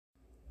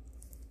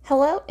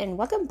Hello and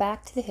welcome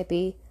back to the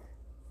Hippie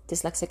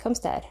Dyslexic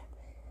Homestead.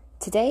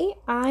 Today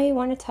I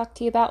want to talk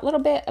to you about a little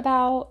bit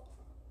about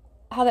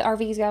how the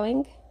RV is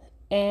going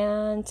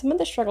and some of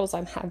the struggles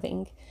I'm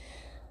having.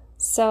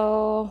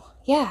 So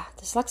yeah,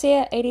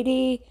 dyslexia,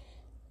 ADD,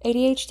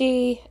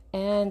 ADHD,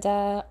 and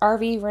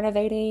RV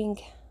renovating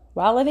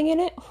while living in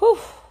it. Whew,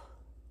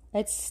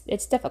 it's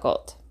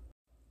difficult.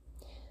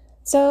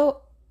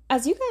 So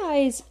as you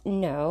guys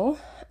know,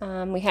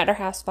 we had our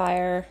house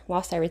fire,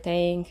 lost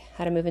everything,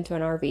 had to move into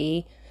an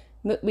RV.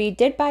 We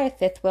did buy a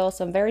fifth wheel,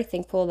 so I'm very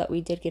thankful that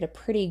we did get a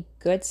pretty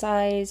good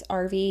size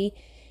RV.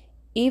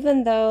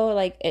 Even though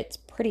it's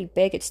pretty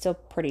big, it's still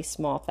pretty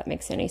small, if that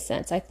makes any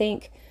sense. I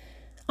think,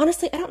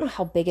 honestly, I don't know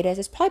how big it is.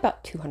 It's probably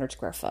about 200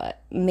 square foot,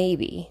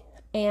 maybe.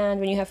 And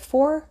when you have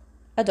 4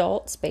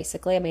 adults,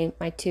 basically, I mean,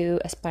 my 2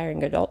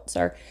 aspiring adults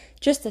are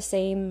just the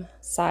same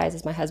size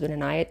as my husband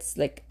and I. It's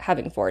like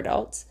having 4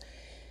 adults.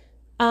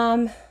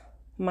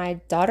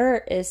 My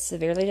daughter is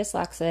severely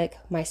dyslexic.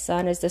 My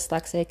son is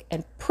dyslexic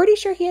and pretty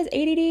sure he has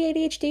ADD,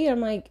 ADHD. I'm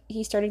like,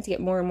 he's starting to get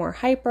more and more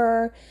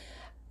hyper.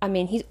 I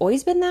mean, he's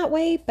always been that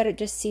way, but it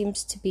just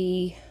seems to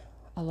be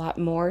a lot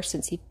more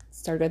since he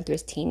started going through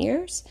his teen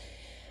years.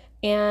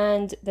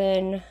 And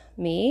then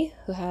me,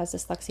 who has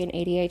dyslexia and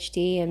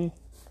ADHD,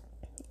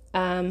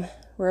 and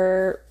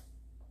we're,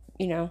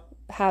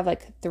 have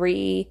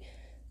 3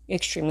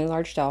 extremely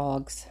large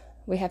dogs.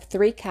 We have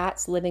 3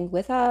 cats living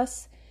with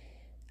us.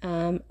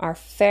 Our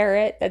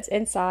ferret that's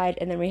inside,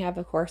 and then we have,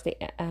 of course,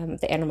 the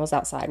animals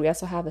outside. We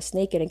also have a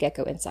snake and a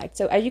gecko inside.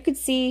 So as you can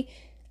see,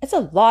 it's a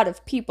lot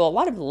of people, a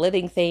lot of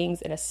living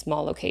things in a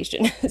small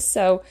location.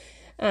 So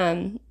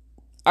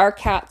our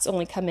cats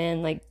only come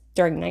in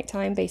during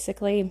nighttime,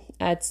 basically.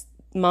 It's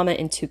Mama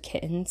and 2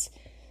 kittens.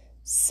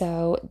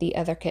 So the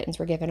other kittens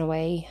were given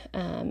away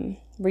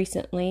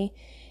recently.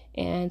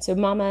 And so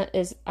Mama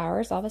is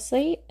ours,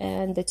 obviously,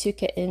 and the 2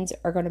 kittens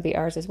are going to be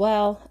ours as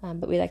well,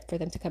 but we like for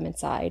them to come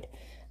inside.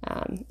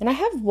 And I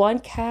have 1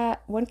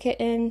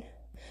 kitten.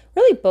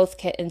 Really, both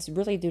kittens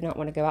really do not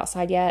want to go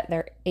outside yet.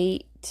 They're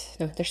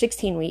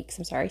 16 weeks.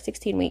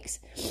 16 weeks.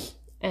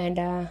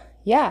 And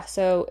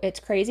so it's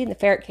crazy. And the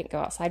ferret can't go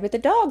outside. But the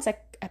dogs,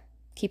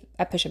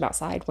 I push them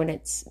outside when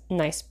it's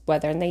nice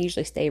weather, and they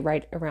usually stay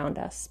right around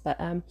us. But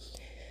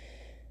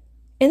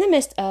in the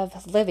midst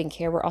of living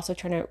here, we're also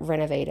trying to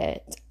renovate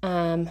it.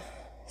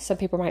 Some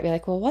people might be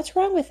like, well, what's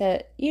wrong with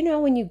it?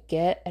 When you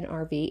get an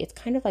RV, it's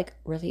kind of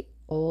really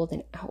old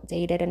and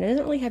outdated, and it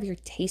doesn't really have your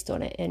taste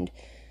on it. And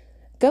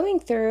going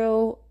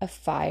through a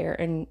fire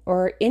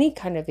or any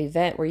kind of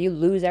event where you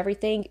lose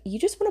everything, you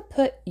just want to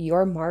put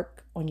your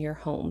mark on your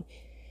home.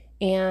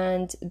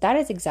 And that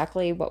is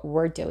exactly what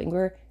we're doing.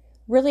 We're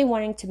really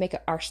wanting to make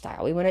it our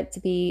style. We want it to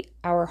be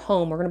our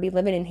home. We're going to be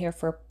living in here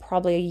for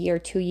probably a year,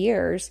 2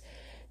 years.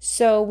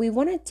 So we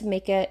wanted to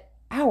make it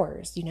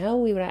ours. We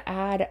want to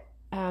add,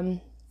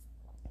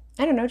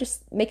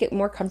 just make it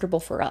more comfortable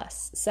for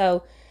us.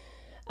 So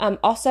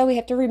also, we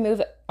have to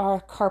remove our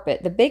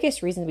carpet. The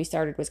biggest reason we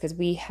started was because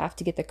we have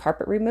to get the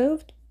carpet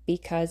removed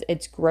because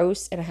it's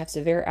gross and I have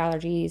severe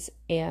allergies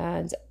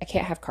and I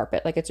can't have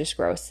carpet. It's just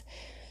gross.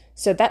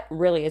 So that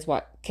really is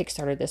what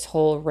kickstarted this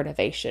whole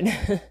renovation.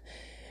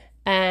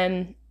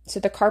 So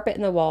the carpet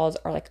and the walls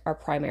are our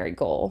primary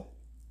goal.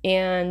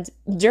 And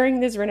during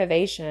this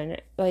renovation,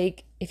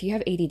 if you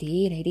have ADD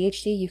and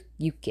ADHD,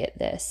 you get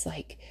this,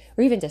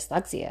 or even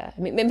dyslexia. I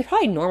mean, maybe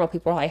probably normal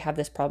people probably have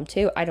this problem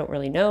too. I don't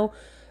really know.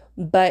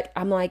 But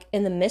I'm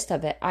in the midst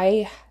of it,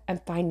 I am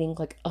finding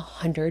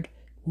 100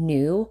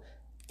 new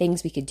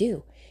things we could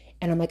do.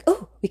 And I'm like,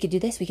 oh, we could do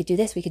this, we could do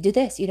this, we could do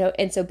this,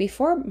 And so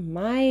before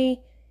my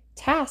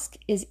task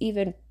is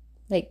even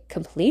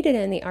completed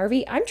in the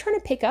RV, I'm trying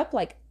to pick up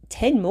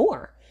 10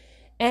 more.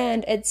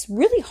 And it's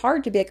really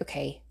hard to be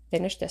okay,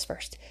 finish this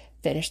first,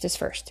 finish this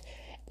first.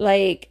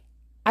 I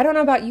don't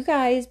know about you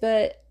guys,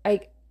 but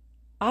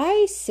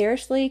I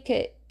seriously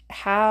could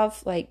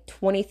have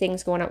 20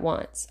 things going at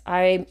once.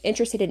 I'm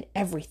interested in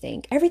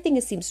everything. Everything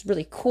seems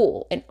really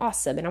cool and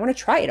awesome, and I want to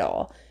try it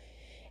all.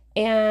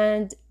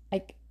 And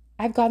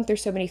I've gone through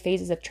so many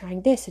phases of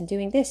trying this and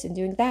doing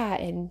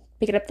that and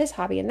picking up this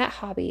hobby and that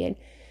hobby, and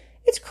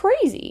it's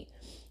crazy.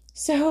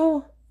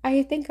 So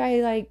I think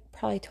I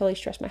probably totally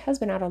stressed my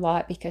husband out a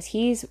lot because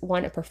he's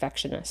a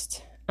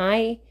perfectionist.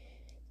 I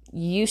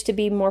used to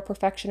be more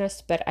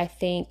perfectionist, but I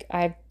think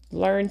I've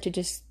learned to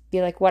just be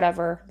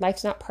whatever,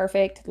 life's not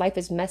perfect, life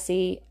is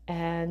messy,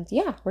 and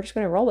yeah, we're just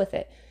going to roll with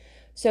it.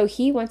 So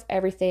he wants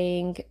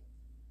everything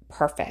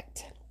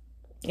perfect.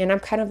 And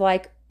I'm kind of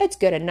it's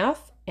good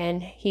enough.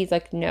 And he's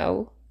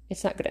no,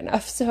 it's not good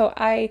enough. So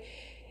I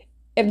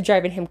am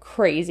driving him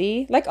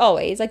crazy,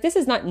 always. This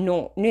is not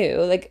new.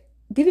 We've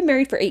been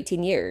married for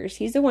 18 years.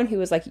 He's the one who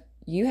was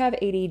you have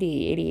ADD,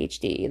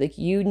 ADHD,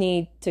 you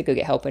need to go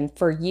get help. And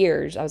for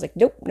years, I was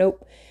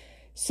nope.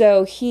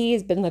 So he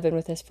has been living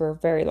with us for a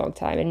very long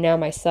time. And now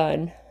my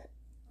son,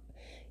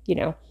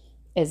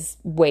 is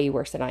way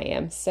worse than I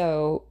am.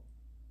 So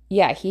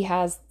yeah, he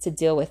has to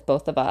deal with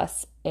both of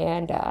us.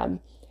 And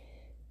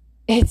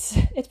it's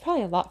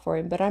probably a lot for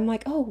him, but I'm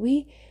oh,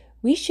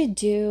 we should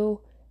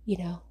do,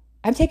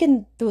 I'm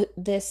taking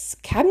this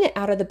cabinet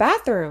out of the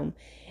bathroom,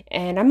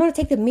 and I'm going to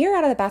take the mirror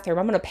out of the bathroom.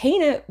 I'm going to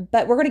paint it,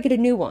 but we're going to get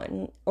a new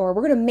one, or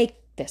we're going to make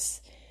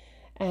this.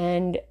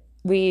 And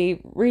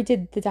we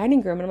redid the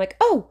dining room, and I'm like,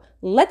 oh,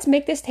 let's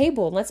make this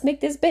table, and let's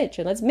make this bench,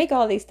 and let's make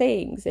all these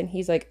things. And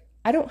he's like,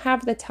 I don't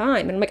have the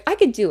time. And I'm like, I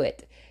could do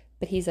it.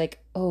 But he's like,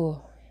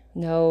 oh,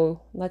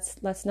 no,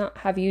 let's not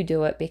have you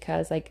do it,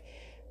 because like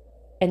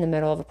in the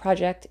middle of a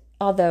project,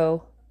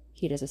 although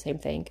he does the same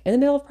thing. In the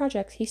middle of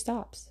projects, he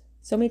stops.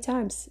 So many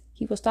times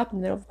he will stop in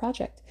the middle of a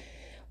project.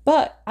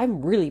 But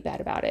I'm really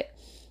bad about it.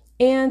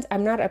 And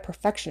I'm not a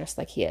perfectionist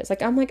like he is.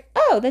 Like, I'm like,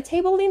 oh, the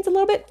table leans a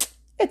little bit.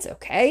 It's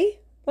okay.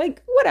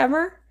 Like,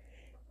 whatever.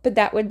 But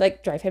that would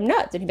like drive him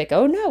nuts. And he'd be like,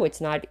 oh no,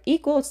 it's not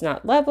equal. It's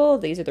not level.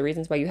 These are the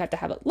reasons why you have to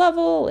have it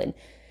level.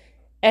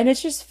 And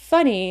it's just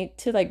funny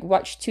to like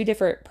watch two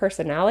different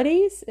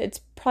personalities. It's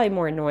probably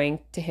more annoying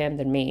to him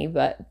than me,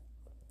 but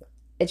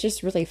it's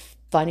just really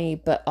funny,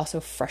 but also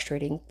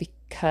frustrating,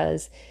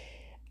 because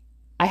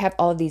I have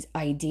all of these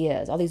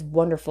ideas, all these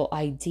wonderful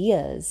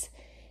ideas.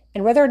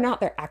 And whether or not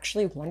they're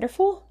actually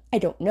wonderful, I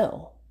don't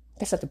know.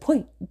 That's not the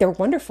point. They're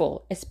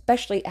wonderful,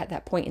 especially at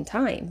that point in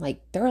time.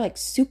 Like, they're like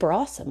super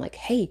awesome. Like,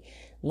 hey,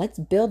 let's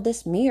build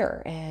this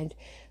mirror, and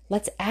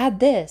let's add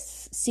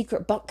this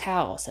secret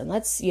bunkhouse, and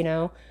let's,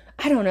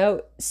 I don't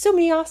know, so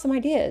many awesome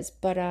ideas,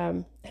 but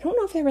I don't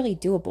know if they're really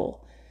doable.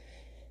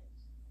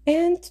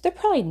 And they're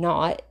probably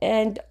not.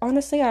 And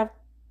honestly, I'm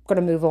going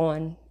to move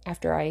on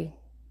after I,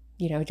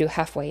 do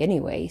halfway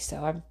anyway.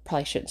 So I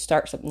probably shouldn't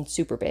start something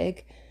super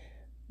big.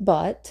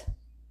 But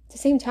at the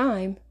same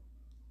time,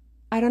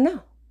 I don't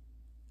know.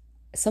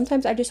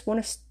 Sometimes I just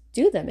want to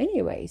do them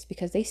anyways,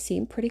 because they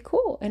seem pretty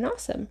cool and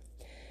awesome.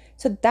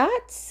 So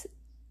that's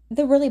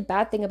the really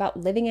bad thing about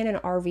living in an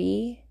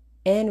RV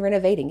and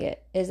renovating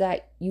it, is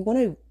that you want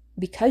to,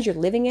 because you're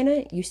living in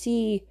it, you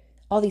see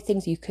all these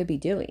things you could be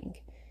doing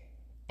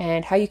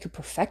and how you could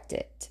perfect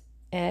it.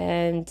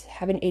 And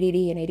having ADD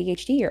and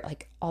ADHD, you're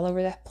like all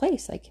over that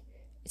place. Like,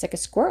 it's like a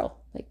squirrel,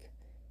 like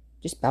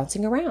just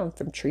bouncing around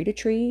from tree to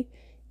tree,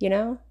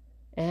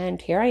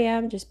 and here I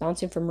am just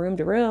bouncing from room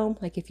to room.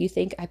 Like, if you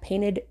think I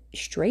painted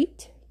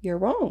straight, you're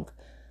wrong.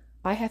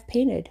 I have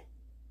painted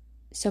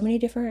so many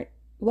different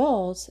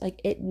walls.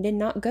 Like, it did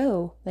not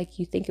go like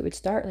you think it would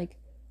start, like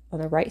on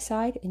the right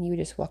side, and you would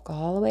just walk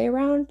all the way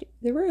around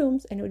the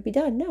rooms and it would be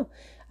done. No,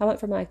 I went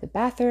from like the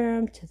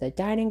bathroom to the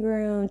dining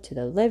room to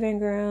the living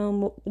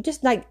room,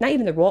 just like not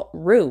even the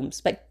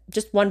rooms, like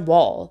just one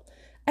wall.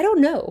 I don't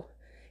know.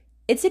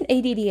 It's an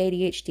ADD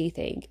ADHD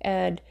thing,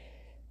 and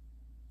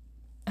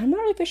I'm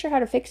not really sure how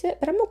to fix it,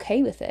 but I'm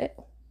okay with it.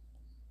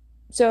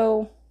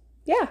 So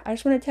yeah, I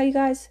just want to tell you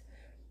guys,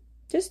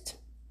 just,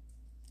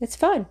 it's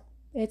fun.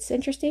 It's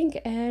interesting,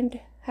 and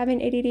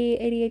having ADD,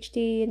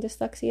 ADHD, and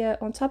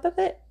dyslexia on top of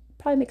it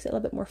probably makes it a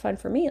little bit more fun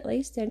for me, at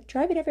least, and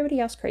driving everybody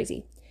else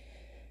crazy.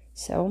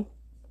 So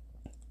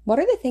what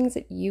are the things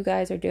that you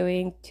guys are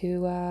doing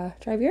to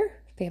drive your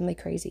family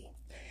crazy?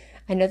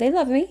 I know they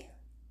love me.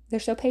 They're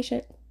so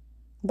patient.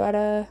 But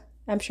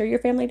I'm sure your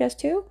family does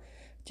too.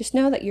 Just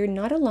know that you're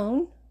not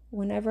alone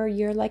whenever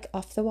you're like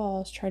off the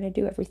walls trying to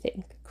do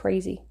everything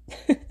crazy.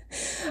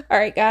 All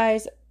right,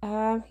 guys.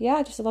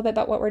 Yeah, just a little bit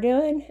about what we're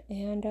doing.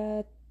 And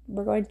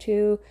we're going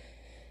to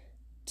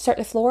start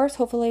the floors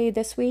hopefully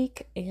this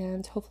week,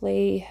 and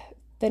hopefully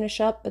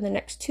finish up in the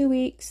next 2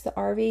 weeks the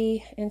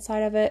RV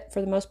inside of it for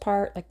the most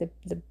part, like the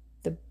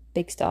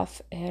big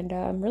stuff. And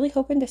I'm really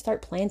hoping to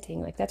start planting.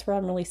 Like, that's where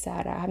I'm really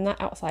sad at. I'm not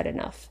outside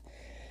enough.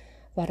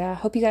 But I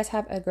hope you guys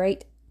have a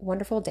great,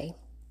 wonderful day.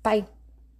 Bye.